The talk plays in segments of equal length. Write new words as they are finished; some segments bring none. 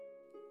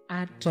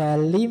Ada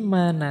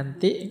 5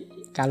 nanti,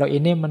 kalau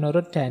ini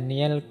menurut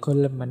Daniel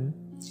Goleman,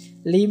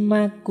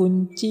 5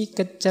 kunci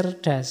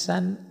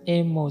kecerdasan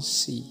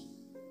emosi.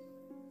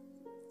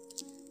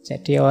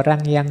 Jadi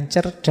orang yang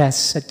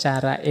cerdas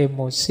secara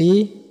emosi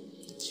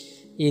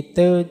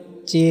itu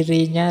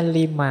cirinya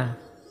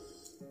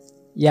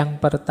 5. Yang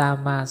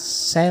pertama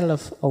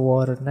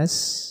self-awareness,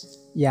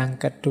 yang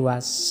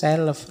kedua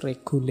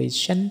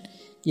self-regulation,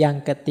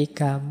 yang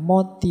ketiga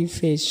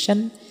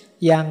motivation,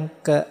 yang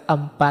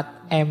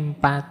keempat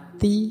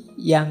empati,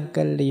 yang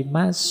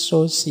kelima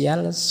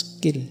social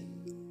skill.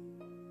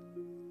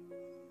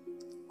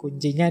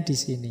 Kuncinya di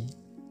sini.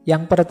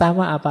 Yang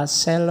pertama apa?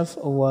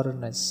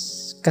 Self-awareness,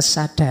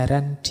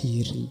 kesadaran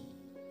diri.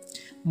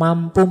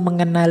 Mampu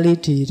mengenali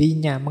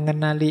dirinya,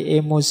 mengenali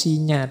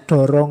emosinya,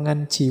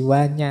 dorongan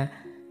jiwanya,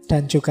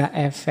 dan juga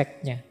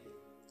efeknya.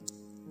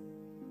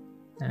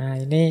 Nah,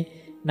 ini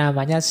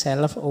namanya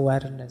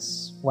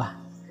self-awareness.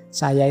 Wah,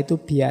 saya itu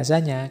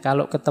biasanya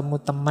kalau ketemu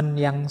teman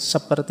yang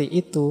seperti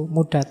itu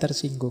mudah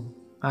tersinggung.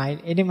 Nah,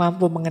 ini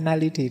mampu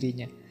mengenali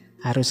dirinya.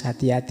 Harus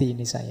hati-hati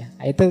ini saya.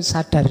 Nah, itu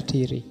sadar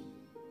diri.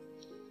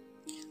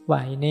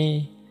 Wah,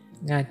 ini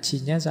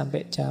ngajinya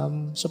sampai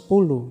jam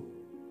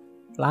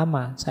 10.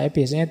 Lama. Saya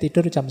biasanya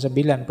tidur jam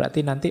 9.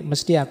 Berarti nanti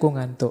mesti aku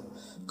ngantuk.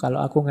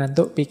 Kalau aku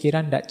ngantuk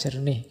pikiran tidak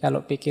jernih.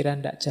 Kalau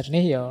pikiran tidak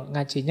jernih ya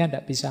ngajinya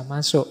tidak bisa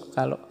masuk.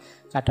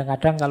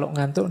 Kadang-kadang kalau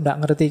ngantuk tidak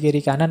ngerti kiri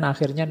kanan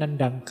akhirnya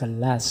nendang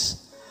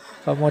gelas.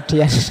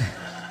 Kemudian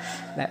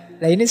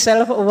nah ini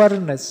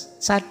self-awareness,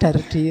 sadar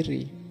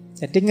diri.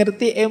 Jadi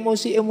ngerti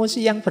emosi-emosi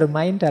yang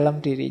bermain dalam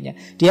dirinya.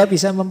 Dia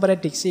bisa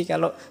memprediksi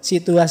kalau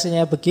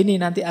situasinya begini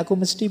nanti aku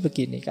mesti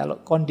begini.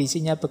 Kalau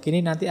kondisinya begini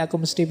nanti aku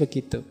mesti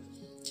begitu.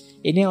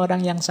 Ini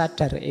orang yang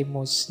sadar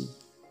emosi.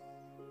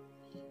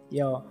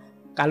 Yo,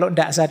 kalau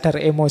tidak sadar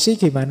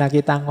emosi gimana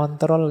kita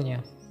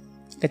ngontrolnya?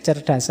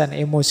 Kecerdasan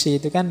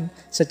emosi itu kan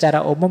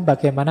secara umum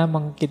bagaimana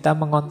kita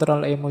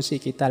mengontrol emosi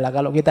kita lah.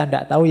 Kalau kita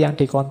tidak tahu yang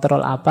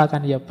dikontrol apa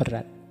kan ya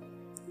berat.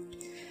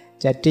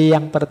 Jadi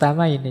yang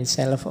pertama ini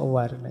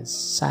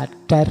self-awareness,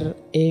 sadar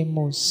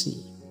emosi.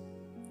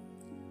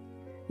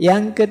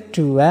 Yang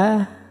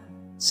kedua,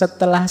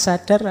 setelah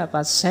sadar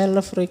apa?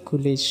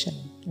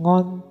 Self-regulation,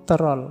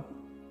 ngontrol.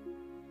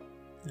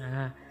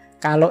 Nah,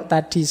 kalau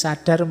tadi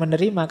sadar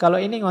menerima, kalau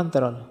ini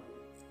ngontrol.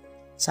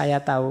 Saya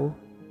tahu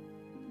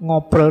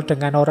ngobrol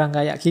dengan orang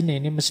kayak gini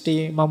ini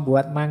mesti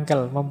membuat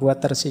mangkel,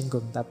 membuat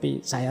tersinggung, tapi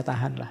saya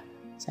tahanlah.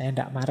 Saya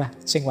tidak marah,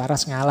 sing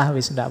waras ngalah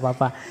wis tidak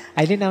apa-apa.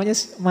 Ini namanya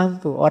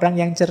mampu, orang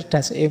yang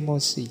cerdas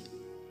emosi.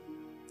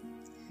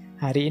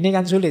 Hari ini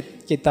kan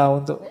sulit kita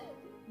untuk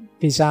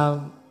bisa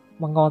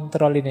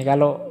mengontrol ini.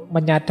 Kalau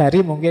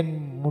menyadari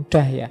mungkin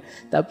mudah ya,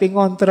 tapi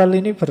ngontrol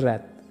ini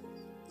berat.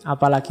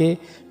 Apalagi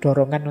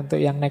dorongan untuk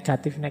yang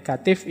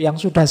negatif-negatif yang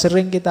sudah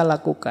sering kita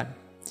lakukan.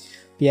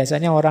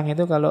 Biasanya orang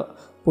itu kalau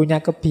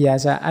punya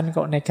kebiasaan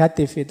kok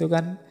negatif itu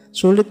kan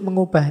sulit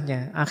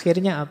mengubahnya.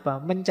 Akhirnya apa?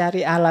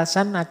 Mencari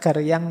alasan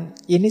agar yang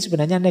ini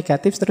sebenarnya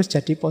negatif terus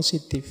jadi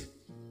positif.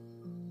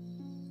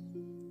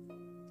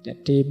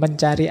 Jadi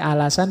mencari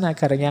alasan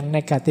agar yang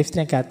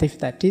negatif-negatif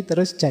tadi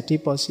terus jadi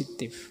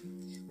positif.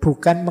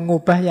 Bukan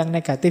mengubah yang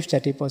negatif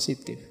jadi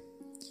positif.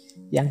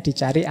 Yang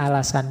dicari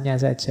alasannya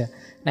saja.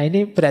 Nah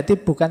ini berarti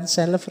bukan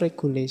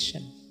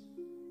self-regulation.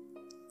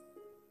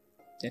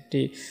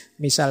 Jadi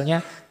misalnya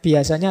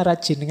biasanya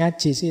rajin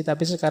ngaji sih,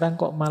 tapi sekarang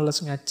kok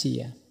males ngaji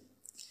ya.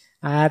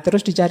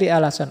 Terus dicari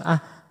alasan,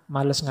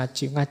 males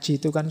ngaji. Ngaji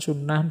itu kan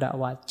sunnah, tidak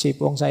wajib.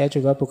 Wong saya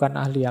juga bukan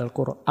ahli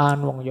Al-Quran,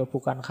 wong ya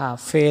bukan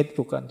hafid,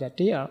 bukan.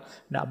 Jadi ya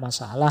tidak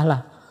masalah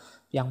lah.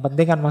 Yang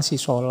penting kan masih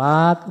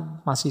sholat,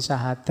 masih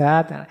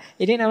syahadat. Nah,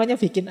 ini namanya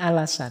bikin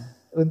alasan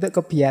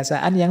untuk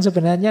kebiasaan yang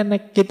sebenarnya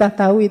kita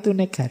tahu itu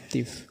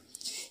negatif.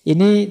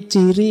 Ini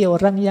ciri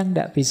orang yang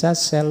tidak bisa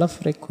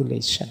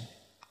self-regulation.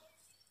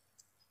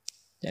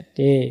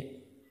 Jadi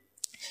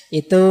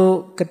itu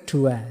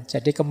kedua.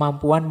 Jadi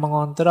kemampuan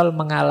mengontrol,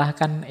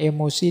 mengalahkan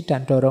emosi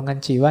dan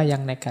dorongan jiwa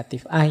yang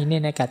negatif.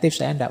 Ini negatif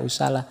saya tidak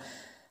usah lah.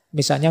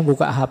 Misalnya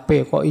buka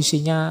HP, kok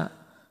isinya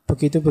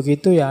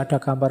begitu-begitu ya, ada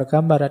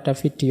gambar-gambar, ada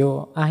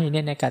video.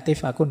 Ini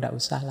negatif, aku tidak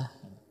usah lah.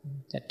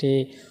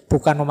 Jadi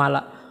bukan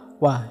malah,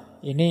 wah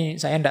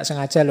ini saya tidak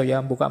sengaja loh ya,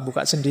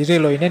 buka-buka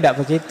sendiri loh, ini tidak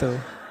begitu.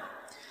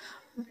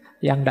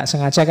 Yang tidak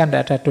sengaja kan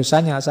tidak ada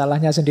dosanya,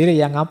 salahnya sendiri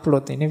yang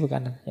upload. Ini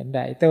bukan, ya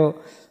enggak, itu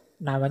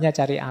namanya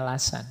cari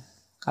alasan.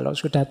 Kalau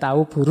sudah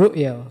tahu buruk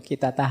ya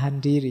kita tahan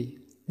diri.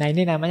 Nah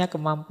ini namanya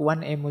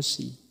kemampuan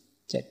emosi.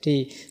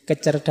 Jadi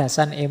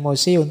kecerdasan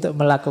emosi untuk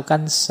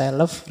melakukan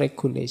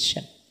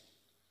self-regulation.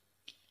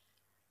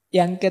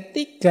 Yang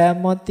ketiga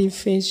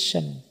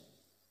motivation.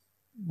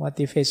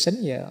 Motivation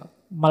ya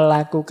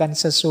melakukan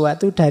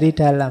sesuatu dari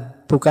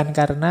dalam. Bukan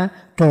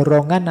karena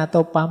dorongan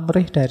atau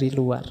pamrih dari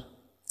luar.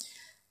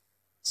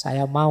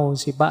 Saya mau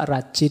sih Pak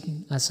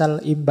rajin,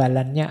 asal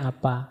imbalannya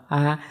apa?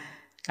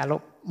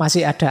 Kalau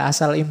masih ada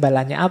asal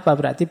imbalannya apa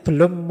berarti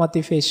belum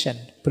motivation,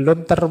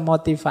 belum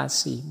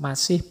termotivasi,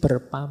 masih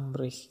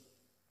berpamrih.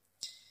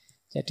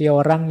 Jadi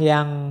orang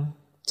yang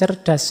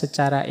cerdas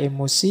secara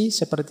emosi,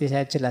 seperti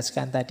saya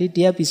jelaskan tadi,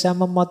 dia bisa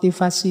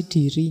memotivasi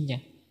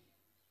dirinya.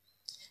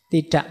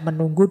 Tidak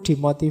menunggu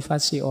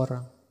dimotivasi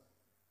orang.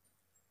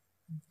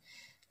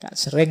 Gak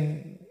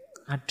sering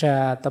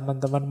ada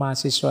teman-teman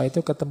mahasiswa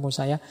itu ketemu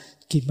saya,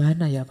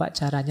 gimana ya Pak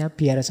caranya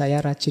biar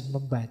saya rajin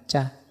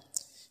membaca?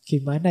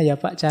 Gimana ya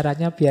Pak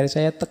caranya biar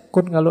saya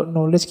tekun kalau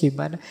nulis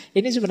gimana?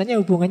 Ini sebenarnya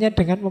hubungannya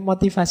dengan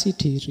memotivasi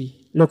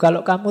diri. Loh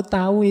kalau kamu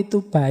tahu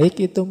itu baik,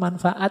 itu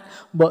manfaat,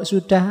 mbok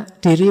sudah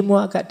dirimu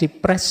agak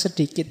dipres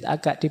sedikit,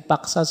 agak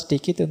dipaksa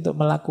sedikit untuk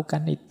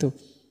melakukan itu.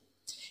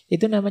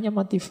 Itu namanya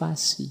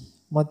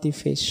motivasi,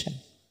 motivation.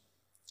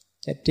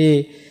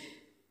 Jadi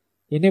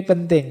ini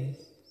penting.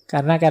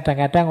 Karena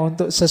kadang-kadang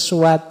untuk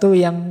sesuatu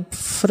yang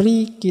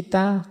free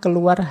kita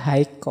keluar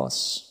high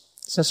cost.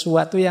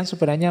 Sesuatu yang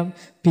sebenarnya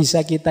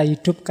bisa kita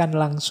hidupkan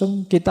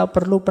langsung, kita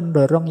perlu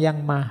pendorong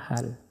yang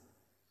mahal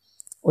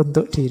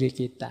untuk diri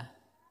kita.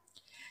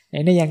 Nah,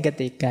 ini yang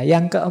ketiga.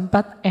 Yang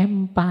keempat,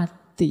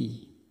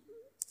 empati.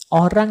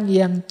 Orang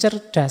yang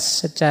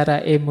cerdas secara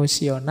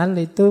emosional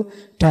itu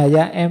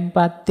daya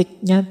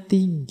empatiknya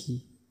tinggi.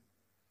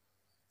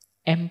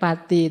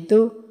 Empati itu,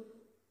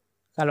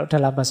 kalau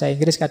dalam bahasa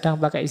Inggris kadang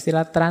pakai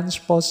istilah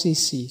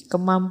transposisi.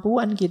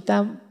 Kemampuan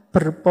kita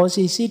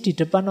berposisi di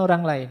depan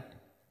orang lain.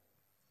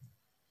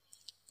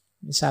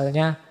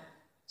 Misalnya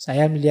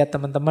saya melihat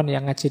teman-teman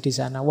yang ngaji di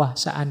sana. Wah,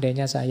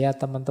 seandainya saya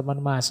teman-teman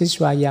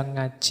mahasiswa yang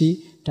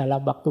ngaji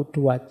dalam waktu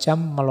 2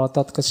 jam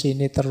melotot ke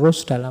sini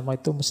terus, dalam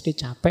itu mesti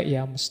capek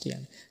ya mesti.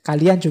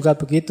 Kalian juga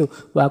begitu.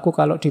 Wah, aku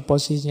kalau di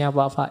posisinya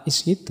Pak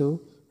Faiz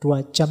itu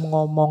 2 jam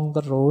ngomong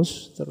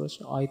terus,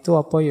 oh itu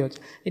apa ya?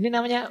 Ini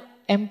namanya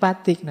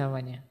empatik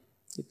namanya.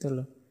 Gitu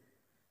loh.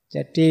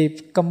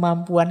 Jadi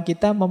kemampuan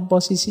kita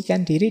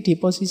memposisikan diri di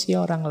posisi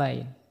orang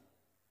lain.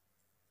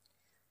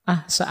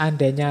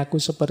 Seandainya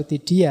aku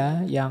seperti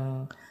dia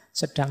yang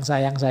sedang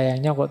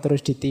sayang-sayangnya kok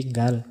terus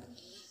ditinggal.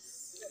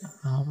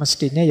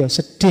 Mestinya ya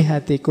sedih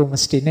hatiku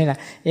mestinya. Nah,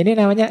 ini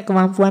namanya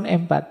kemampuan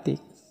empatik.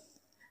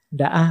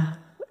 Ndak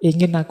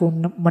ingin aku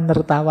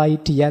menertawai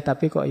dia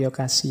tapi kok ya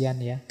kasihan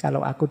ya.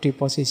 Kalau aku di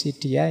posisi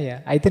dia ya,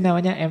 itu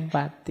namanya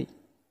empati.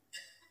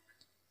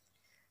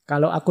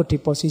 Kalau aku di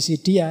posisi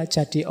dia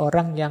jadi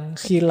orang yang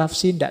khilaf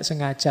sih ndak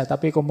sengaja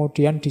tapi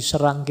kemudian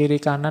diserang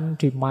kiri kanan,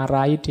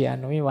 dimarahi,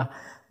 dianui, wah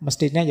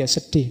mestinya ya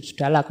sedih.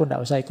 Sudahlah aku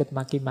tidak usah ikut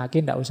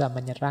maki-maki, tidak usah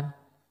menyerang.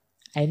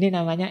 Ini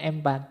namanya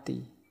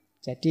empati.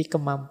 Jadi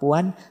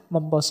kemampuan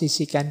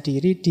memposisikan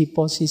diri di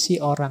posisi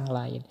orang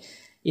lain.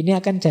 Ini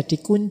akan jadi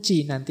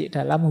kunci nanti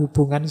dalam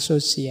hubungan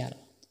sosial.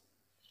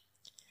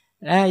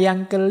 Nah,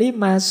 yang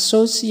kelima,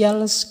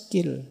 social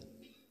skill.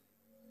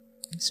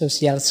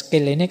 Social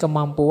skill ini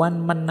kemampuan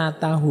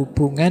menata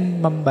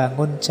hubungan,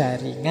 membangun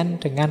jaringan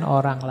dengan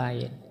orang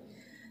lain.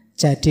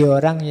 Jadi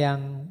orang yang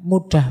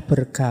mudah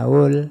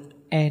bergaul,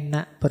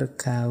 enak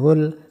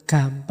bergaul,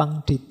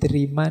 gampang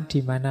diterima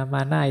di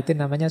mana-mana, itu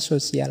namanya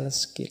social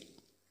skill.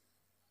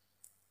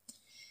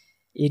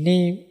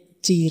 Ini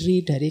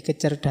ciri dari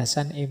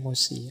kecerdasan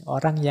emosi.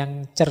 Orang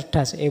yang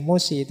cerdas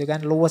emosi itu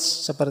kan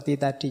luwes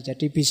seperti tadi,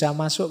 jadi bisa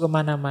masuk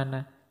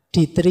kemana-mana,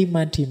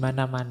 diterima di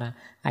mana-mana.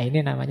 Nah, ini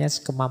namanya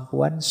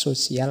kemampuan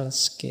social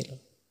skill.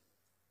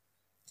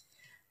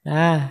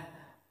 Nah,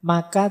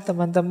 maka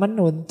teman-teman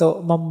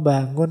untuk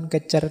membangun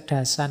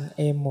kecerdasan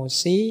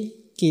emosi,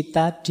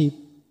 kita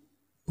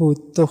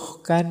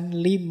dibutuhkan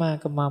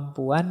 5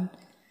 kemampuan.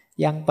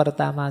 Yang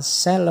pertama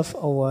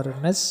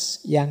self-awareness,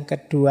 yang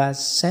kedua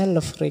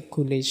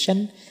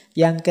self-regulation,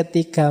 yang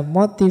ketiga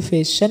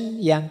motivation,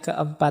 yang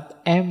keempat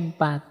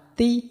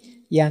empati,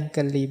 yang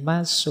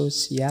kelima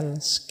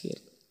social skill.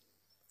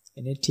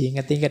 Ini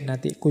diingat-ingat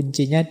nanti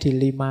kuncinya di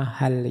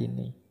 5 hal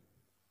ini.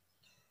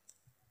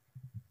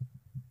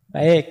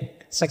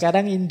 Baik,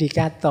 sekarang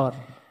indikator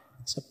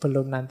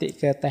sebelum nanti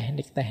ke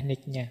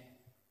teknik-tekniknya.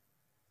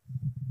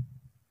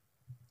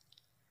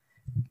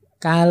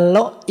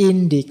 Kalau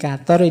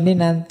indikator ini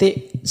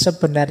nanti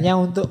sebenarnya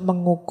untuk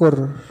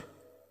mengukur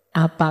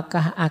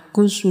apakah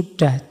aku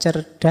sudah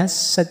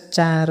cerdas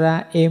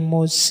secara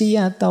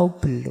emosi atau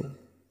belum.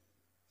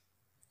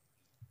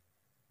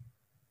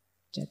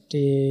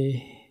 Jadi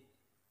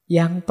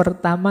yang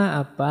pertama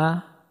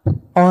apa?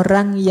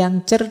 Orang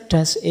yang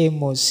cerdas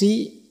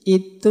emosi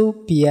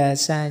itu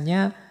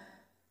biasanya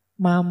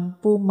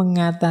mampu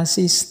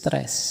mengatasi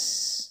stres,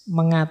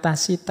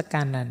 mengatasi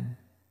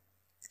tekanan.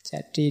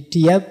 Jadi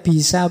dia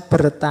bisa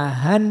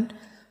bertahan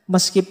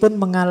meskipun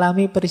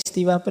mengalami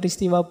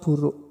peristiwa-peristiwa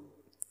buruk.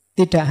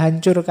 Tidak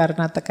hancur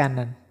karena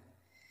tekanan.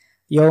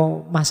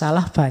 Yo,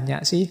 masalah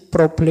banyak sih,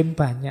 problem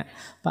banyak.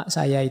 Pak,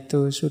 saya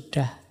itu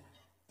sudah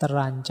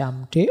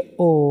terancam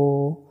DO,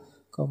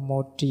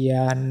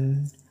 kemudian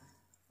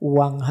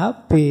uang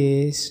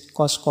habis,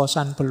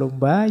 kos-kosan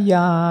belum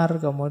bayar,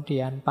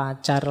 kemudian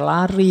pacar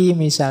lari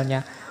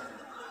misalnya.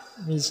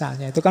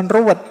 Misalnya itu kan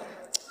ruwet.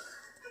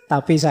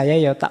 Tapi saya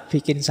ya tak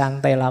bikin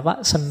santai lah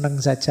Pak, seneng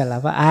saja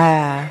lah Pak.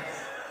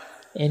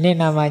 Ini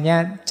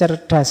namanya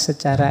cerdas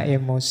secara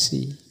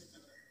emosi.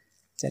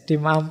 Jadi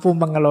mampu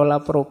mengelola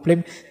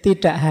problem,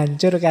 tidak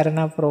hancur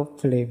karena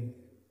problem.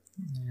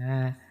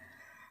 Nah,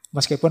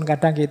 meskipun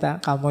kadang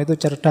kamu itu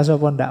cerdas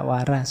apa ndak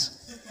waras.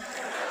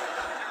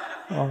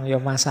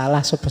 Ya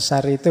masalah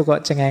sebesar itu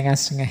kok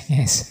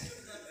cengenges-cengenges.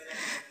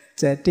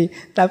 Jadi,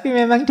 tapi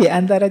memang di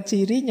antara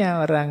cirinya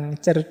orang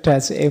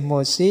cerdas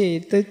emosi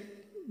itu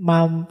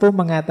mampu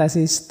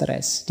mengatasi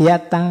stres. Dia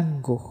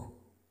tangguh.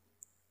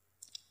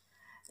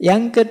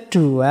 Yang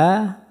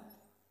kedua,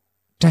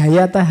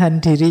 daya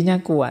tahan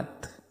dirinya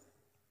kuat.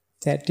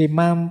 Jadi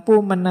mampu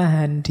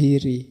menahan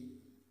diri.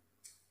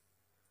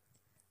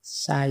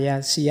 Saya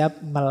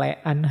siap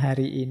melekan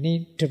hari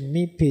ini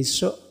demi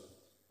besok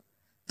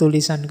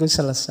tulisanku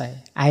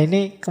selesai.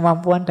 Ini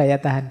kemampuan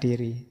daya tahan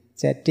diri.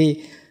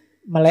 Jadi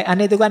melekan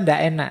itu kan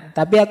tidak enak,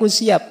 tapi aku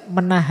siap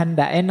menahan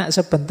tidak enak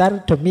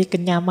sebentar demi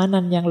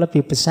kenyamanan yang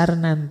lebih besar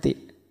nanti.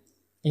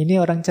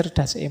 Ini orang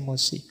cerdas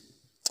emosi.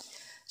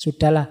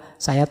 Sudahlah,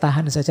 saya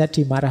tahan saja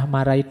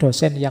dimarah-marahi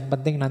dosen, yang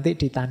penting nanti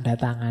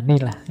ditandatangani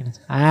lah.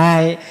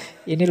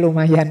 Ini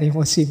lumayan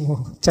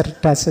emosimu,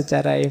 cerdas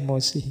secara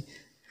emosi.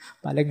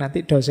 Paling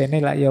nanti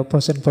dosennya lah ya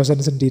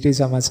bosen-bosen sendiri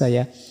sama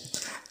saya.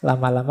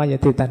 Lama-lama ya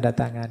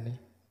ditandatangani.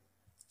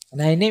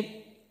 Nah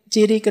ini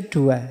ciri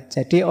kedua,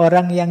 jadi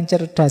orang yang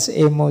cerdas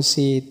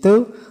emosi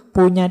itu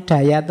punya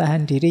daya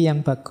tahan diri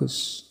yang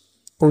bagus.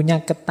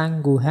 Punya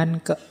ketangguhan,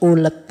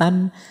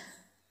 keuletan,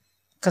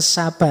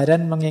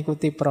 kesabaran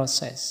mengikuti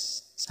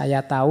proses.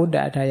 Saya tahu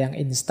tidak ada yang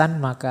instan,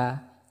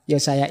 maka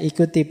ya saya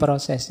ikuti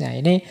prosesnya.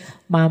 Ini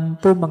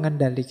mampu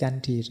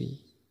mengendalikan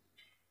diri.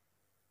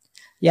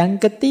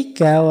 Yang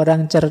ketiga,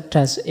 orang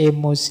cerdas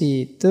emosi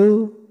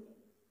itu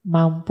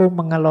mampu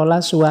mengelola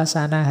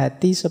suasana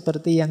hati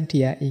seperti yang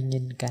dia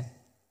inginkan.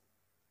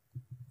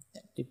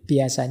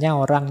 Biasanya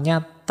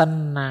orangnya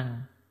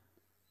tenang.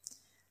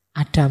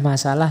 Ada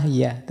masalah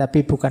ya,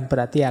 tapi bukan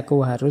berarti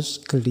aku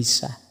harus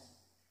gelisah.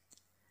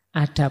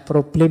 Ada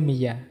problem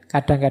ya,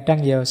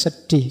 kadang-kadang ya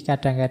sedih,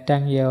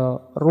 kadang-kadang ya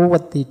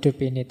ruwet hidup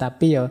ini,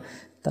 tapi ya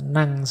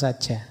tenang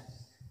saja.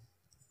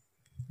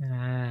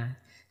 Nah,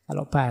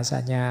 kalau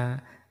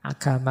bahasanya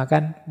agama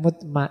kan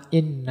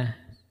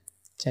mutmainnah.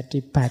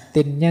 Jadi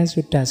batinnya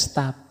sudah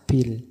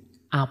stabil.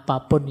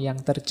 Apapun yang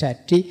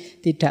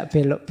terjadi tidak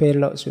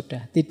belok-belok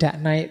sudah, tidak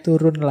naik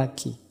turun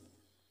lagi.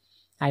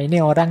 Nah,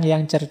 ini orang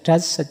yang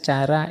cerdas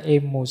secara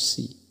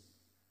emosi.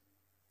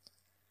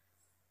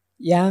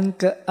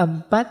 Yang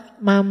keempat,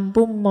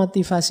 mampu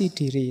memotivasi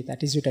diri.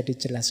 Tadi sudah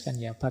dijelaskan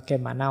ya,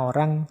 bagaimana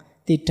orang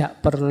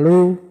tidak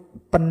perlu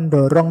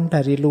pendorong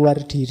dari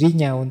luar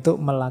dirinya untuk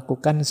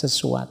melakukan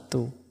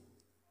sesuatu.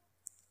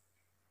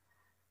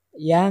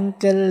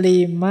 Yang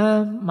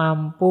kelima,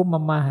 mampu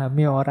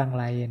memahami orang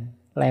lain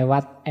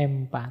lewat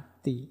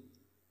empati.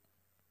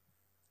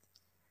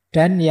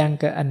 Dan yang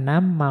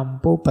keenam,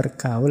 mampu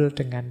bergaul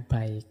dengan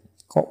baik.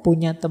 Kok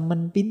punya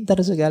teman pintar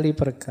sekali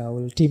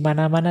bergaul, di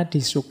mana-mana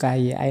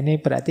disukai.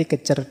 Ini berarti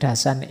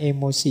kecerdasan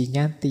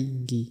emosinya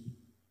tinggi.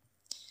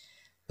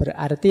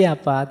 Berarti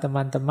apa,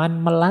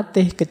 teman-teman?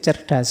 Melatih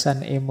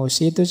kecerdasan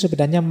emosi itu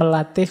sebenarnya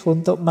melatih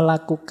untuk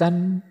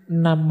melakukan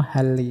 6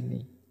 hal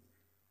ini.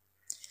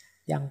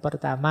 Yang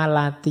pertama,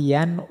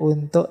 latihan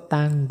untuk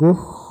tangguh,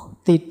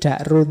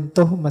 tidak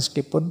runtuh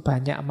meskipun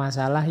banyak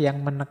masalah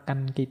yang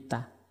menekan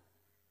kita.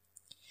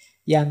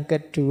 Yang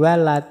kedua,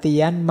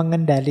 latihan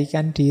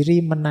mengendalikan diri,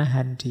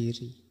 menahan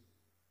diri.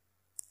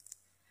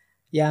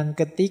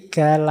 Yang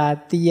ketiga,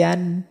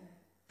 latihan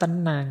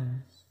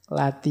tenang,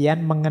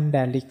 latihan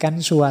mengendalikan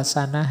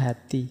suasana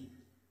hati.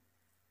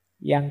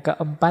 Yang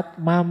keempat,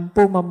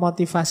 mampu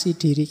memotivasi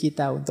diri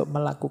kita untuk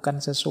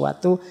melakukan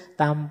sesuatu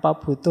tanpa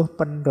butuh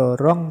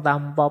pendorong,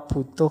 tanpa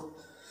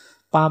butuh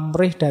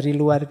pamrih dari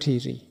luar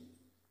diri.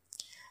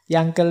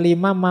 Yang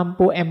kelima,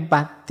 mampu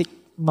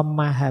empatik,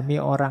 memahami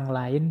orang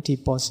lain di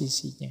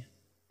posisinya.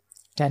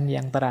 Dan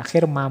yang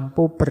terakhir,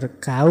 mampu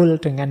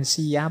bergaul dengan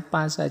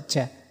siapa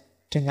saja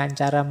dengan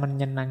cara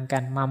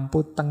menyenangkan,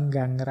 mampu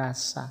tenggang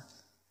rasa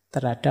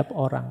terhadap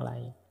orang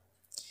lain.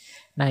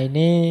 Nah,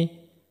 ini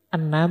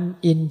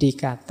 6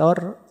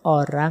 indikator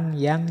orang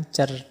yang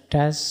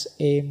cerdas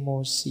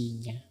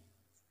emosinya.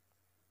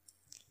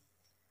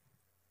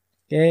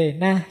 Oke,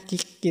 nah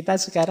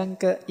kita sekarang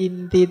ke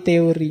inti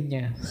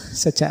teorinya.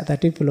 Sejak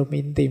tadi belum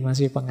inti,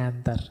 masih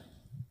pengantar.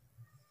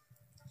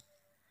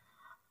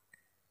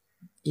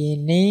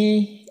 Ini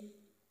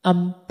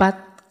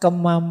 4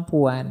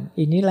 kemampuan.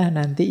 Inilah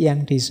nanti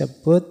yang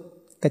disebut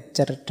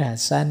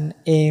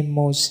kecerdasan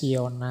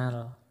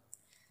emosional.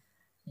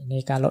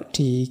 Ini kalau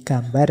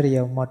digambar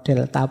ya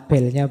model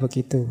tabelnya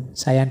begitu.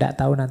 Saya tidak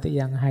tahu nanti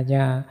yang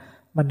hanya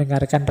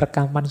mendengarkan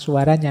rekaman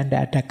suaranya,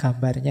 tidak ada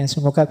gambarnya.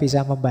 Semoga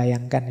bisa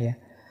membayangkan ya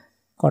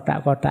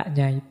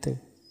kotak-kotaknya itu.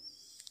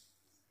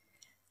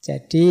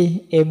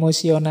 Jadi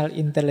emotional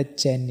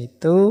intelligence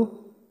itu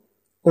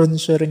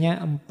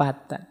unsurnya 4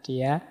 tadi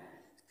ya.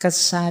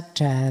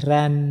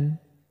 Kesadaran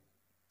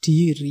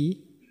diri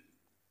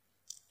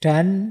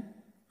dan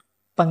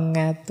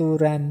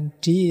pengaturan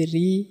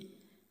diri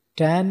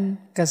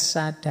dan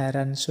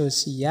kesadaran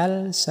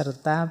sosial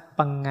serta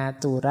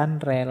pengaturan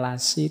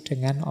relasi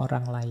dengan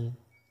orang lain.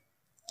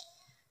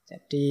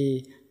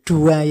 Jadi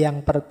 2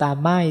 yang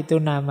pertama itu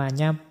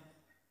namanya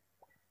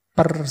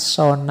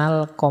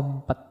personal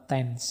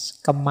competence,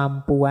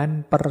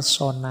 kemampuan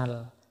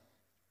personal.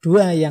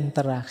 Dua yang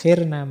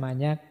terakhir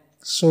namanya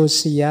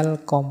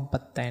social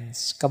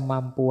competence,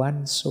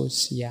 kemampuan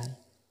sosial.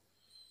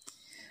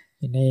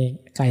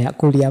 Ini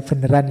kayak kuliah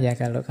beneran ya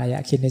kalau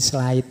kayak gini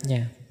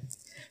slide-nya.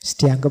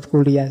 Dianggap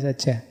kuliah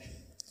saja.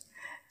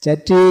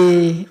 Jadi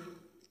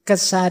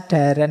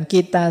kesadaran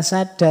kita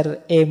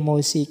sadar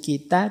emosi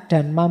kita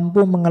dan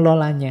mampu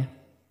mengelolanya.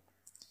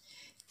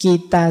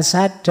 Kita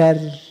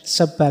sadar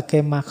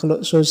sebagai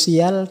makhluk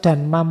sosial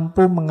dan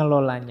mampu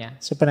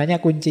mengelolanya. Sebenarnya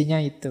kuncinya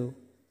itu.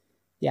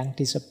 Yang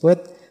disebut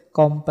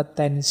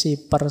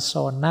kompetensi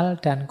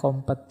personal dan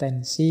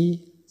kompetensi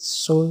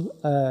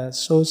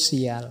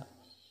sosial.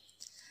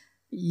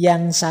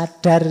 Yang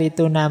sadar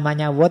itu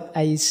namanya what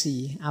I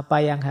see.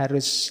 Apa yang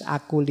harus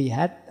aku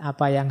lihat,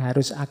 apa yang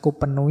harus aku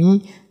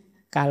penuhi.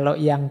 Kalau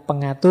yang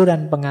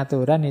pengaturan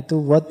itu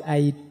what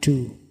I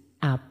do.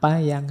 Apa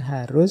yang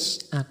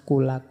harus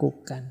aku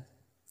lakukan.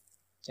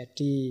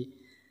 Jadi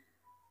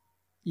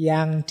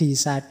yang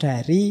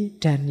disadari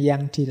dan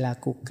yang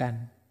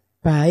dilakukan.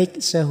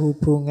 Baik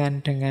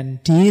sehubungan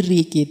dengan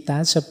diri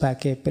kita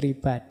sebagai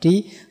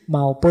pribadi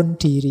maupun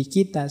diri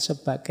kita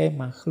sebagai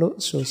makhluk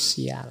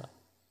sosial.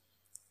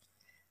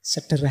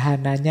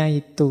 Sederhananya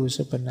itu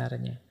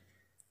sebenarnya.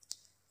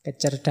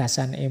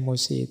 Kecerdasan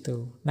emosi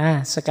itu.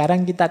 Nah,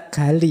 sekarang kita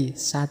gali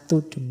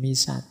satu demi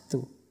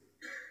satu.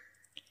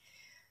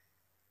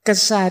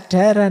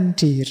 Kesadaran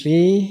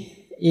diri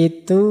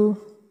itu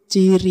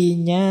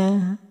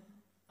cirinya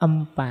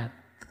 4.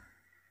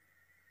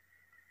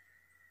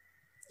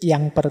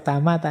 Yang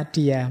pertama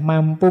tadi ya,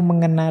 mampu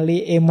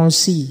mengenali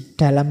emosi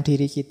dalam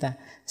diri kita.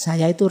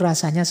 Saya itu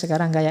rasanya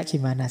sekarang kayak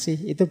gimana sih?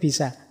 Itu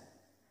bisa.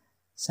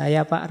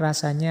 Saya Pak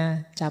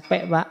rasanya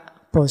capek Pak,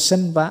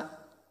 bosen Pak,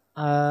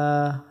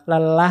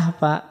 lelah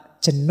Pak,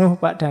 jenuh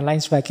Pak, dan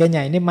lain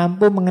sebagainya. Ini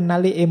mampu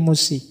mengenali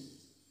emosi.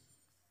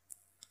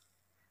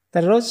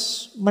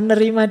 Terus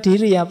menerima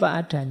diri apa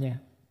adanya.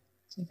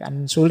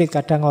 Kan sulit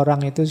kadang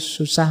orang itu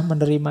susah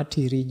menerima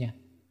dirinya.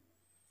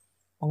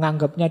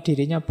 Menganggapnya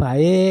dirinya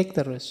baik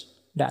terus.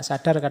 Tidak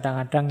sadar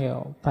kadang-kadang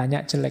ya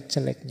banyak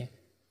jelek-jeleknya.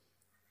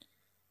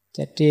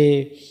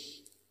 Jadi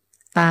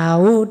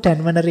tahu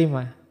dan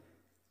menerima.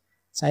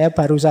 Saya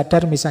baru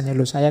sadar misalnya,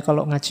 loh saya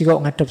kalau ngaji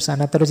kok ngadep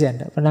sana terus ya,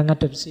 tidak pernah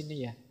ngadep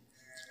sini ya.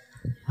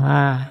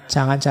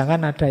 Jangan-jangan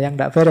ada yang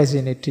tidak beres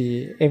ini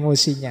di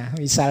emosinya.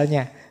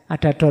 Misalnya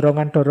ada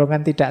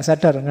dorongan-dorongan tidak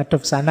sadar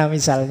ngadep sana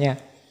misalnya.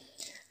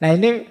 Nah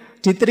ini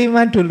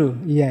diterima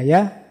dulu, iya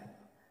ya.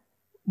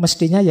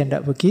 Mestinya ya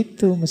tidak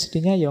begitu,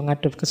 mestinya ya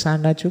ngadep ke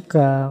sana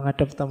juga,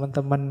 ngadep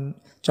teman-teman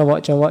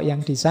cowok-cowok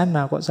yang di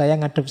sana, kok saya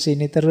ngadep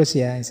sini terus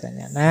ya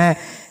misalnya. Nah,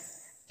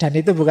 dan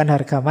itu bukan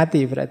harga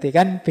mati, berarti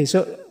kan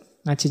besok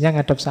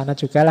ngajinya ngadep sana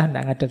juga lah,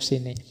 tidak ngadep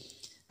sini.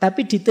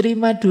 Tapi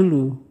diterima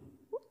dulu.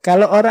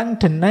 Kalau orang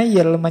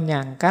denial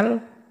menyangkal,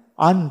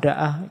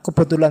 enggak,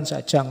 kebetulan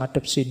saja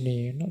ngadep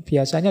sini.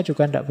 Biasanya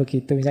juga tidak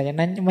begitu, misalnya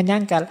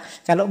menyangkal.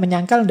 Kalau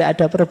menyangkal tidak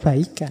ada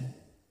perbaikan.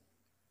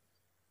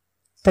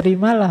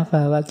 Terimalah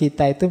bahwa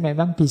kita itu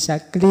memang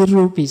bisa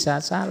keliru, bisa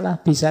salah,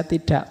 bisa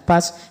tidak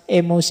pas,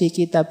 emosi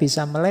kita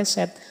bisa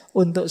meleset,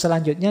 untuk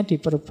selanjutnya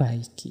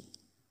diperbaiki.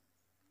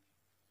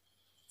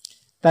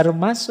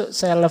 Termasuk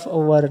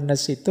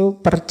self-awareness itu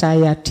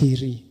percaya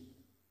diri.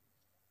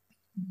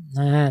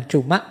 Nah,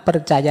 cuma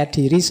percaya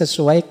diri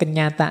sesuai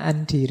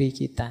kenyataan diri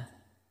kita.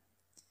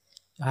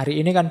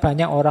 Hari ini kan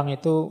banyak orang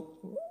itu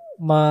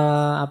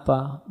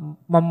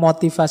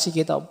memotivasi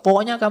kita.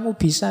 Pokoknya kamu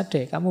bisa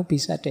deh, kamu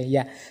bisa deh.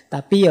 Ya,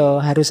 tapi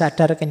yo harus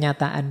sadar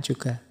kenyataan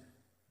juga.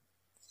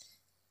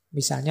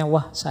 Misalnya,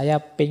 wah saya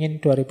pengen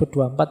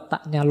 2024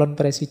 tak nyalon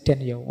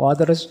presiden yo. Wah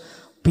terus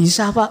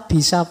bisa Pak,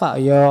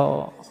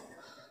 yo.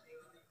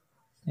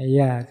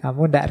 Iya,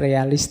 kamu tidak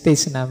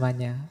realistis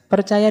namanya.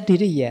 Percaya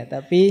diri ya,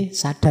 tapi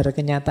sadar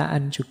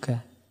kenyataan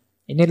juga.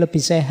 Ini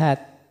lebih sehat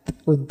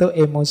untuk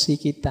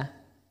emosi kita.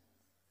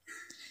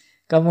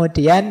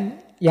 Kemudian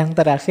yang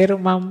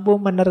terakhir, mampu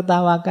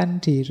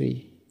menertawakan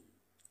diri.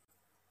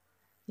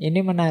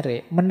 Ini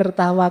menarik.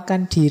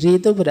 Menertawakan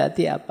diri itu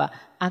berarti apa?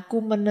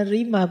 Aku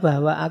menerima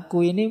bahwa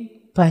aku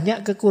ini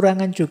banyak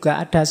kekurangan juga.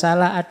 Ada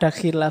salah, ada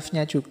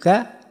khilafnya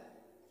juga.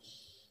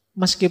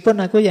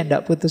 Meskipun aku ya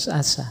tidak putus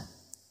asa.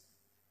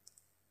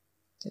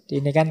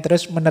 Jadi ini kan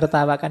terus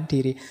menertawakan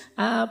diri.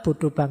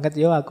 Bodoh banget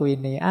yo aku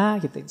ini.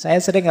 Gitu. Saya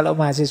sering kalau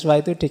mahasiswa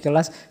itu di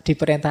kelas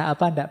diperintah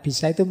apa tidak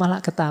bisa itu malah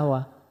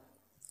ketawa.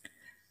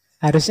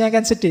 Harusnya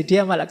kan sedih,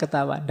 dia malah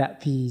ketawa.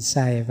 Tidak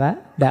bisa ya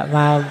Pak, tidak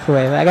mampu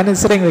ya Pak. Kan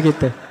sering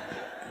begitu.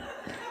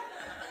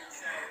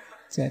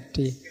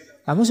 Jadi,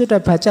 kamu sudah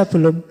baca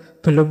belum?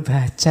 Belum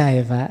baca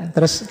ya Pak.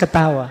 Terus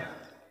ketawa.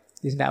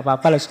 Tidak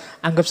apa-apa,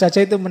 anggap saja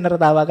itu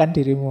menertawakan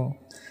dirimu.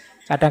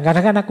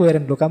 Kadang-kadang kan aku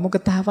heran, loh kamu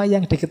ketawa,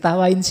 yang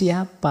diketawain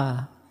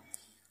siapa?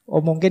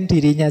 Oh mungkin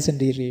dirinya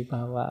sendiri,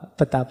 bahwa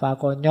betapa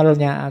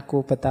konyolnya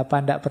aku,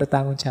 betapa tidak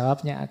bertanggung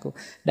jawabnya aku.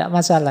 Tidak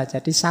masalah,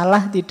 jadi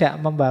salah tidak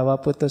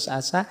membawa putus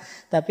asa,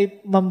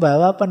 tapi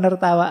membawa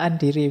penertawaan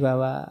diri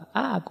bahwa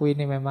aku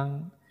ini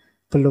memang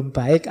belum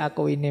baik,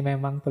 aku ini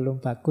memang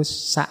belum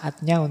bagus,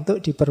 saatnya untuk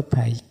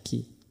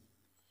diperbaiki.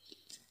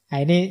 Nah,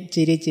 ini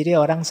ciri-ciri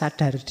orang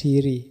sadar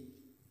diri.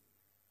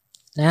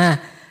 Nah,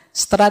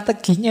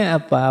 strateginya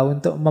apa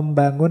untuk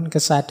membangun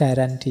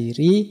kesadaran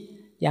diri?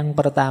 Yang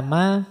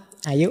pertama,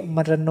 ayo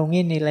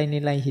merenungi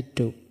nilai-nilai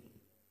hidup.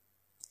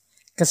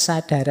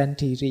 Kesadaran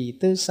diri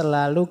itu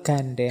selalu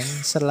gandeng,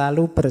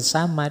 selalu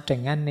bersama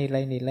dengan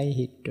nilai-nilai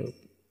hidup.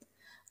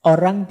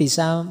 Orang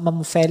bisa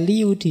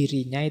memvalue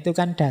dirinya itu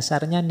kan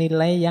dasarnya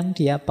nilai yang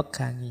dia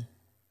pegangi.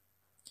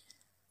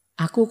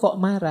 Aku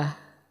kok marah,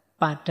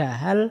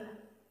 padahal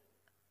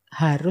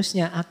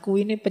harusnya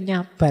aku ini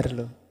penyabar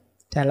loh.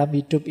 Dalam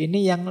hidup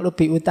ini yang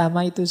lebih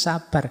utama itu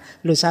sabar.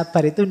 Loh,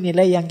 sabar itu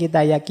nilai yang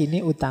kita yakini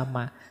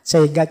utama.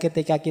 Sehingga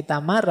ketika kita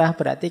marah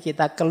berarti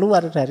kita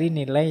keluar dari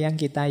nilai yang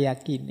kita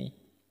yakini.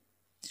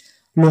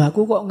 Loh,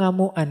 aku kok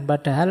ngamuan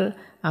padahal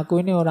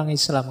aku ini orang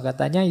Islam.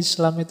 Katanya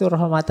Islam itu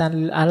rahmatan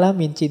lil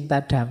alamin,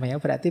 cinta damai.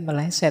 Berarti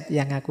meleset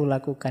yang aku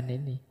lakukan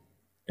ini.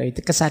 Loh, itu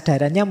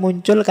kesadarannya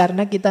muncul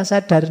karena kita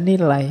sadar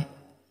nilai.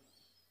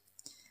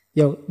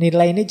 Yo,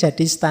 nilai ini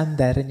jadi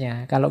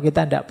standarnya. Kalau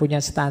kita tidak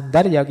punya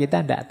standar, ya kita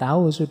tidak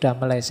tahu sudah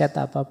meleset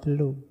apa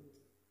belum.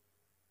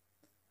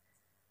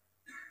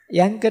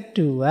 Yang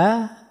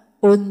kedua,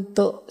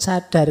 untuk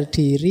sadar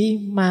diri,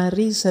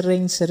 mari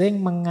sering-sering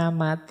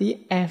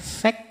mengamati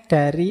efek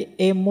dari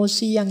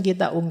emosi yang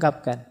kita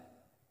ungkapkan.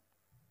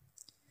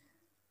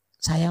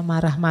 Saya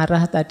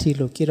marah-marah tadi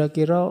loh,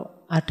 kira-kira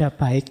ada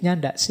baiknya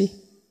enggak sih?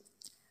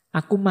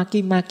 Aku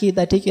maki-maki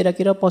tadi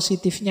kira-kira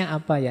positifnya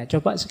apa ya?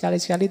 Coba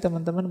sekali-sekali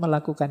teman-teman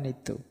melakukan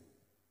itu.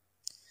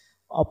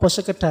 Apa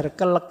sekedar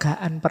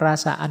kelegaan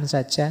perasaan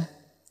saja?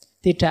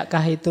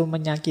 Tidakkah itu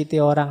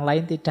menyakiti orang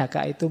lain?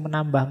 Tidakkah itu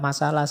menambah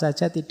masalah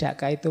saja?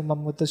 Tidakkah itu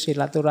memutus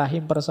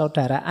silaturahim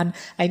persaudaraan?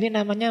 Nah, ini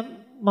namanya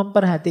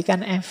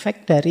memperhatikan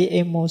efek dari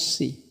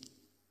emosi.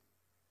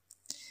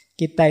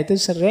 Kita itu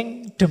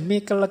sering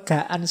demi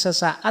kelegaan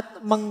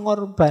sesaat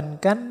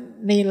mengorbankan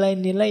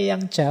nilai-nilai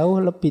yang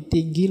jauh lebih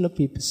tinggi,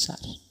 lebih besar.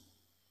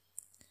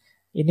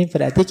 Ini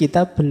berarti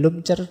kita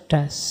belum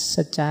cerdas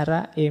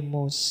secara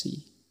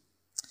emosi.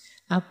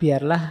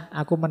 Biarlah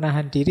aku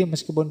menahan diri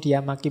meskipun dia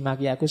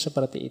maki-maki aku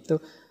seperti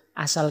itu.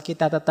 Asal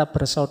kita tetap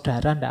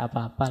bersaudara, enggak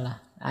apa-apalah.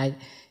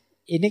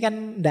 Ini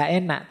kan enggak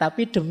enak,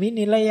 tapi demi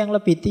nilai yang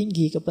lebih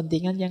tinggi,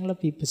 kepentingan yang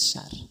lebih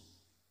besar.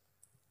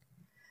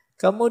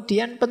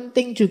 Kemudian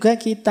penting juga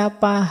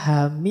kita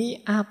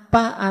pahami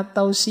apa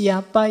atau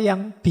siapa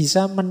yang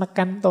bisa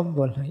menekan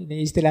tombol.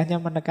 Ini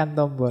istilahnya menekan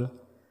tombol.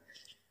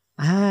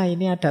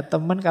 Ini ada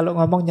teman kalau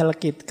ngomong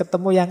nyelekit.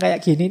 Ketemu yang kayak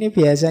gini ini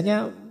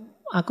biasanya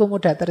aku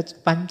mudah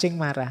terpancing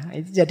marah.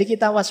 Jadi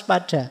kita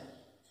waspada.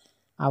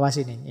 Awas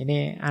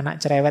ini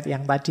anak cerewet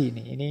yang tadi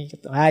ini.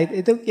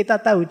 Itu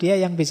kita tahu dia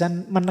yang bisa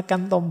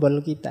menekan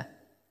tombol kita.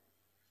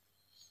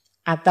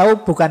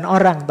 Atau bukan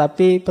orang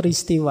tapi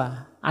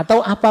peristiwa.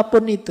 Atau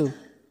apapun itu.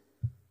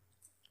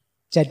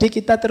 Jadi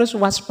kita terus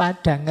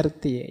waspada,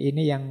 ngerti.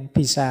 Ini yang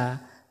bisa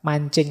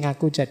mancing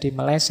aku jadi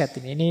meleset.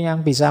 Ini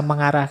yang bisa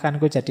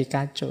mengarahkanku jadi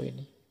kacau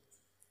ini.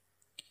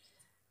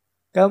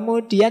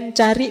 Kemudian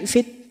cari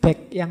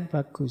feedback yang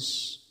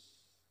bagus.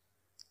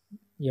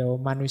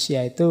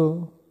 Manusia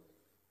itu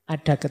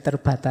ada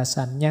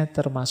keterbatasannya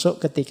termasuk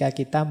ketika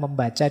kita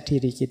membaca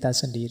diri kita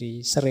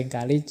sendiri.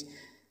 Seringkali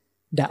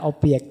tidak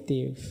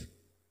objektif.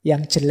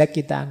 Yang jelek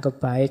kita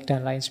anggap baik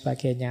dan lain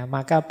sebagainya.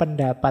 Maka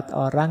pendapat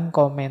orang,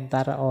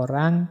 komentar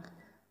orang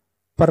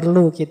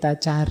perlu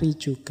kita cari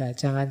juga.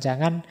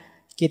 Jangan-jangan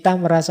kita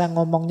merasa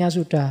ngomongnya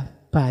sudah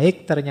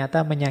baik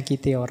ternyata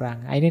menyakiti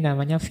orang. Ini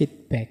namanya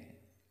feedback.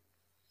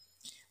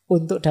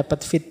 Untuk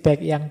dapat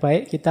feedback yang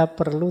baik kita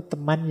perlu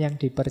teman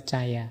yang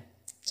dipercaya.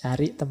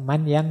 Cari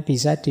teman yang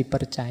bisa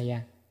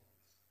dipercaya.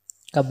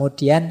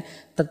 Kemudian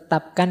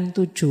tetapkan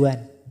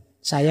tujuan.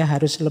 Saya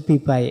harus lebih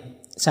baik.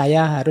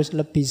 Saya harus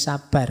lebih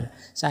sabar,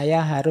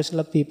 saya harus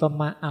lebih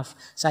pemaaf,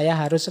 saya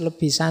harus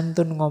lebih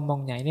santun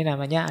ngomongnya. Ini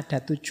namanya ada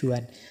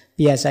tujuan.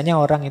 Biasanya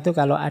orang itu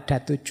kalau ada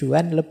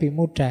tujuan lebih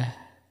mudah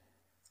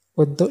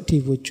untuk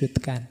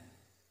diwujudkan.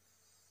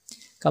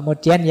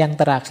 Kemudian yang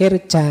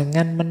terakhir,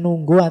 jangan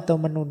menunggu atau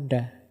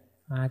menunda.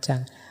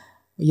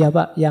 Iya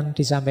Pak, yang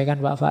disampaikan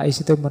Pak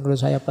Faiz itu menurut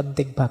saya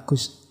penting,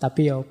 bagus.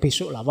 Tapi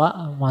besok lah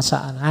Pak,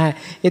 masaan.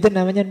 Itu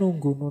namanya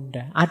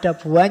nunggu-nunda. Ada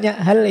banyak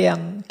hal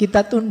yang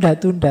kita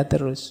tunda-tunda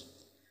terus.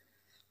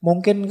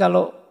 Mungkin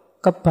kalau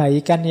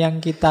kebaikan yang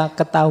kita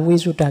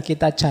ketahui sudah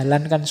kita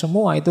jalankan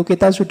semua, itu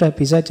kita sudah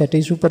bisa jadi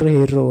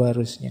superhero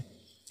harusnya.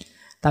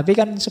 Tapi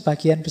kan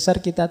sebagian besar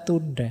kita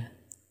tunda.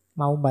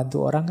 Mau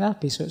bantu orang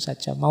besok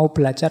saja. Mau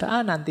belajar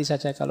nanti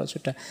saja kalau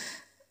sudah.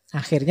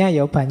 Akhirnya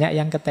banyak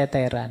yang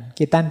keteteran.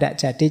 Kita tidak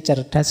jadi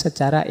cerdas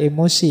secara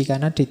emosi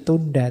karena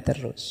ditunda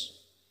terus.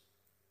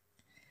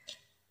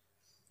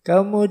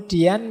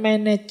 Kemudian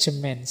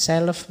manajemen,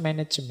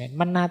 self-management,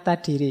 menata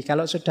diri.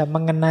 Kalau sudah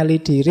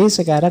mengenali diri,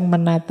 sekarang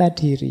menata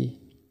diri.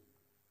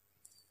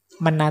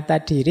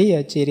 Menata diri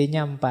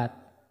cirinya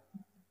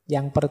 4.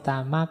 Yang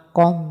pertama,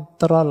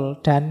 kontrol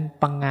dan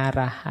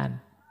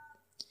pengarahan.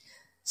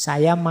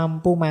 Saya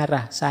mampu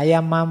marah, saya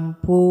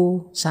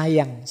mampu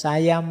sayang,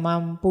 saya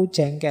mampu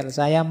jengkel,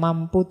 saya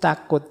mampu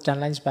takut,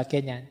 dan lain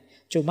sebagainya.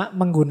 Cuma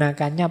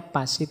menggunakannya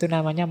pas, itu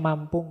namanya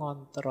mampu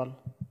ngontrol.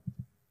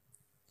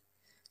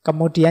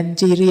 Kemudian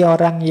ciri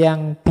orang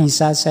yang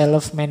bisa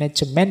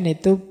self-management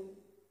itu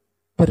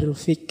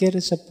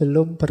berpikir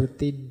sebelum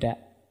bertindak.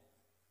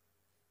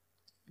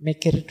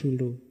 Mikir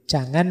dulu,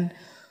 jangan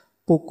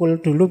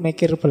pukul dulu,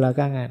 mikir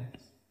belakangan.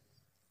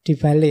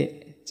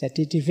 Dibalik.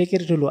 Jadi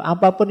dipikir dulu,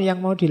 apapun yang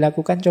mau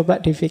dilakukan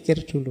coba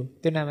dipikir dulu.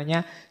 Itu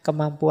namanya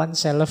kemampuan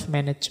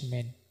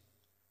self-management.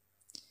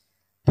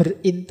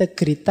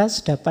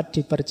 Berintegritas dapat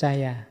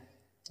dipercaya.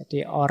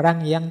 Jadi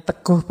orang yang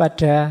teguh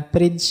pada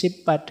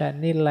prinsip, pada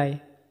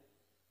nilai,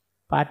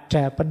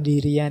 pada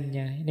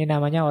pendiriannya. Ini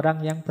namanya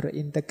orang yang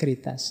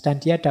berintegritas. Dan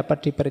dia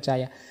dapat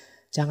dipercaya.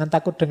 Jangan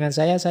takut dengan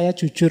saya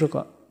jujur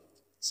kok.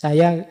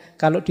 Saya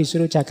kalau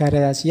disuruh jaga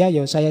rahasia,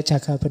 ya saya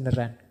jaga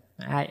beneran.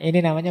 Nah,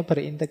 ini namanya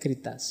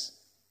berintegritas.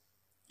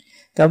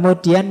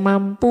 Kemudian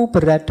mampu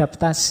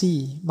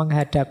beradaptasi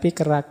menghadapi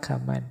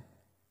keragaman.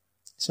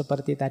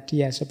 Seperti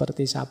tadi ya,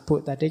 seperti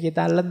sabuk. Tadi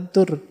kita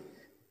lentur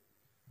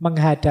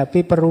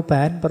menghadapi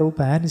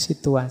perubahan-perubahan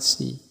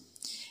situasi.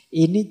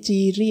 Ini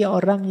ciri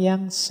orang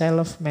yang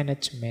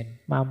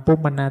self-management, mampu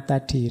menata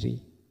diri.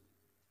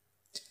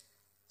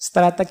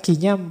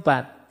 Strateginya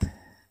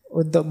 4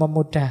 untuk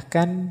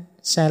memudahkan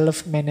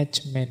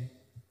self-management.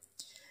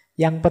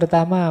 Yang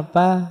pertama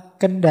apa?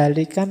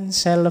 Kendalikan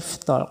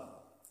self-talk.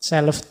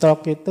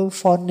 Self-talk itu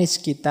vonis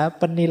kita,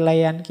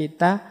 penilaian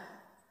kita,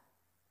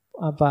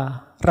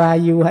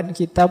 rayuan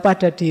kita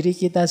pada diri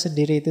kita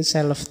sendiri, itu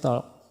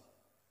self-talk.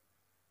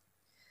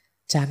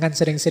 Jangan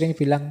sering-sering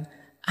bilang,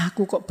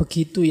 aku kok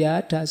begitu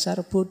ya,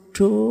 dasar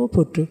bodoh.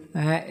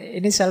 Nah,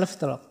 ini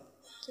self-talk.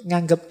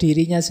 Nganggap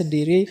dirinya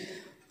sendiri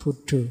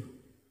bodoh.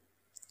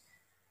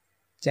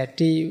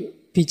 Jadi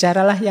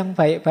bicaralah yang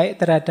baik-baik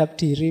terhadap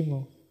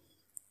dirimu.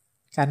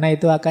 Karena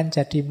itu akan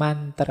jadi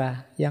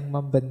mantra yang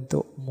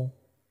membentukmu.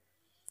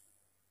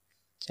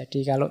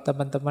 Jadi kalau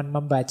teman-teman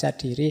membaca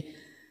diri,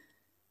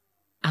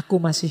 aku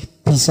masih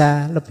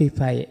bisa lebih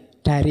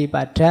baik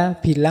daripada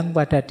bilang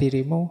pada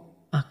dirimu,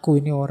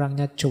 aku ini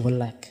orangnya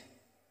jelek.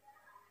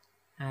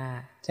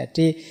 Nah,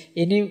 jadi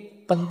ini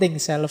penting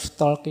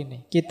self-talk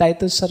ini. Kita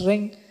itu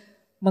sering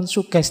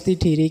mensugesti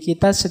diri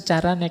kita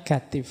secara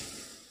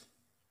negatif.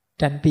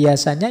 Dan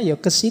biasanya ya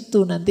ke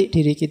situ nanti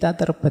diri kita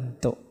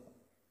terbentuk.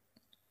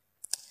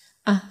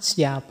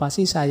 Siapa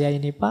sih saya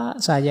ini Pak?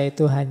 Saya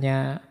itu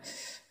hanya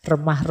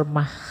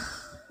remah-remah.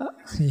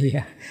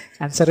 Iya,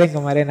 kan sering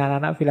kemarin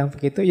anak-anak bilang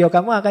begitu. Ya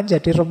kamu akan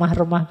jadi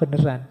remah-remah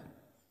beneran.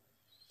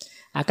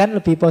 Akan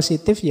lebih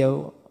positif ya,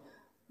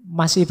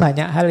 masih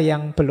banyak hal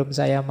yang belum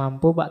saya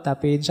mampu Pak,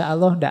 tapi insya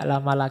Allah tidak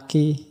lama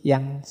lagi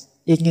yang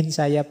ingin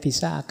saya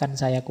bisa akan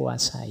saya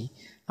kuasai.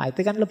 Nah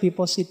itu kan lebih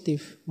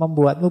positif,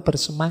 membuatmu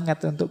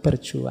bersemangat untuk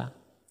berjuang.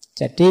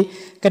 Jadi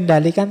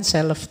kendalikan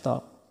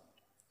self-talk.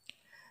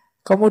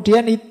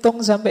 Kemudian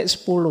hitung sampai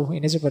 10.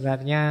 Ini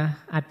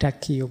sebenarnya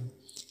adagium.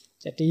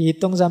 Jadi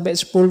hitung sampai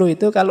 10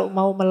 itu kalau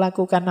mau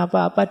melakukan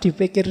apa-apa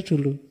dipikir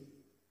dulu.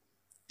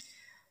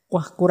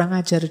 Wah kurang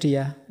ajar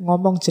dia,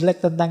 ngomong jelek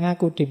tentang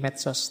aku di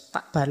medsos,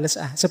 tak bales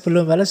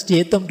Sebelum bales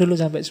dihitung dulu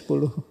sampai 10.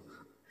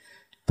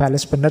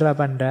 Bales bener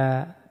apa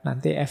enggak,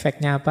 nanti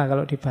efeknya apa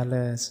kalau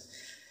dibales.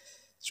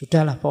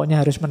 Sudahlah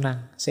pokoknya harus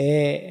menang.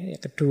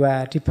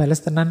 Kedua,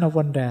 dibales tenan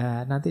apa enggak,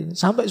 nanti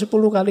sampai 10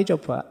 kali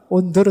coba,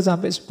 undur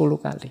sampai 10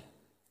 kali.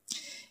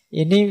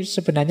 Ini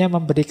sebenarnya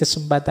memberi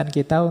kesempatan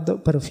kita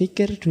untuk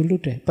berpikir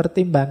dulu deh,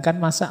 pertimbangkan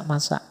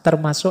masak-masak,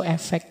 termasuk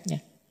efeknya.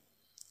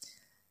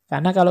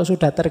 Karena kalau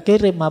sudah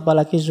terkirim,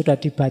 apalagi sudah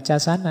dibaca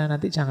sana,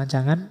 nanti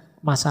jangan-jangan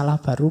masalah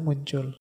baru muncul.